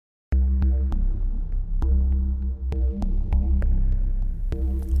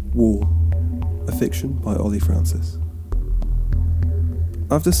Wall, a fiction by Ollie Francis.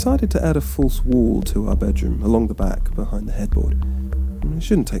 I've decided to add a false wall to our bedroom, along the back, behind the headboard. It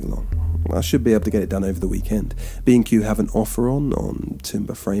shouldn't take long. I should be able to get it done over the weekend. B&Q have an offer on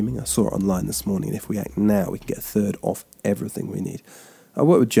timber framing. I saw it online this morning, and if we act now, we can get a third off everything we need. I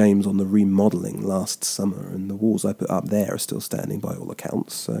worked with James on the remodelling last summer, and the walls I put up there are still standing by all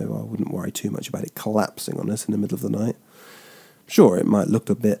accounts, so I wouldn't worry too much about it collapsing on us in the middle of the night. Sure, it might look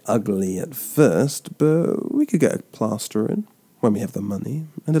a bit ugly at first, but we could get a plaster in when we have the money,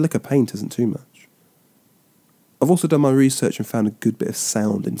 and a lick of paint isn't too much. I've also done my research and found a good bit of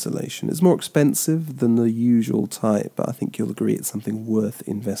sound insulation. It's more expensive than the usual type, but I think you'll agree it's something worth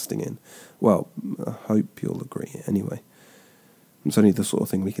investing in. Well, I hope you'll agree anyway. It's only the sort of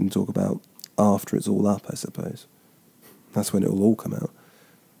thing we can talk about after it's all up, I suppose. That's when it'll all come out.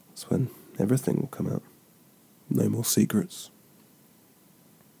 That's when everything will come out. No more secrets.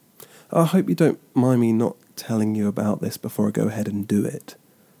 I hope you don't mind me not telling you about this before I go ahead and do it.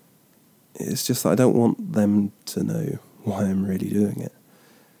 It's just that I don't want them to know why I'm really doing it.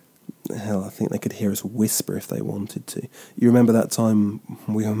 Hell, I think they could hear us whisper if they wanted to. You remember that time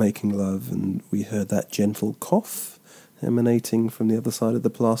we were making love and we heard that gentle cough emanating from the other side of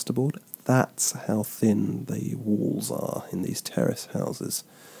the plasterboard? That's how thin the walls are in these terrace houses.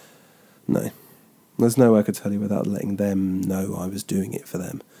 No, there's no way I could tell you without letting them know I was doing it for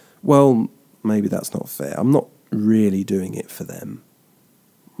them. Well, maybe that's not fair. I'm not really doing it for them.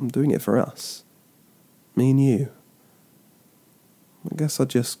 I'm doing it for us. Me and you. I guess I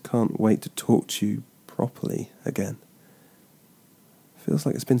just can't wait to talk to you properly again. Feels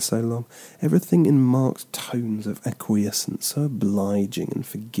like it's been so long. Everything in marked tones of acquiescence, so obliging and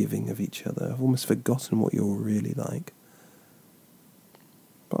forgiving of each other. I've almost forgotten what you're really like.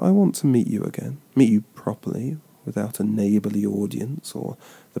 But I want to meet you again. Meet you properly, without a neighbourly audience or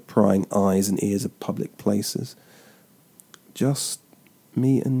the prying eyes and ears of public places. Just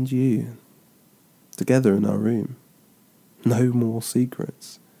me and you, together in our room. No more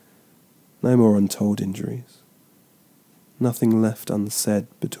secrets. No more untold injuries. Nothing left unsaid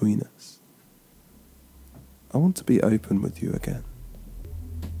between us. I want to be open with you again.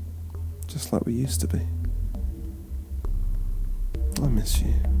 Just like we used to be. I miss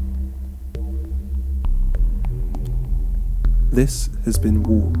you. This has been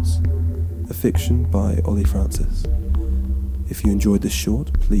Walls, a fiction by Ollie Francis. If you enjoyed this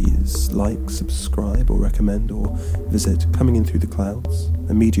short, please like, subscribe or recommend, or visit Coming In Through the Clouds,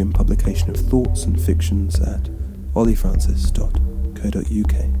 a Medium publication of thoughts and fictions at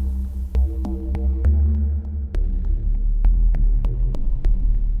olliefrancis.co.uk.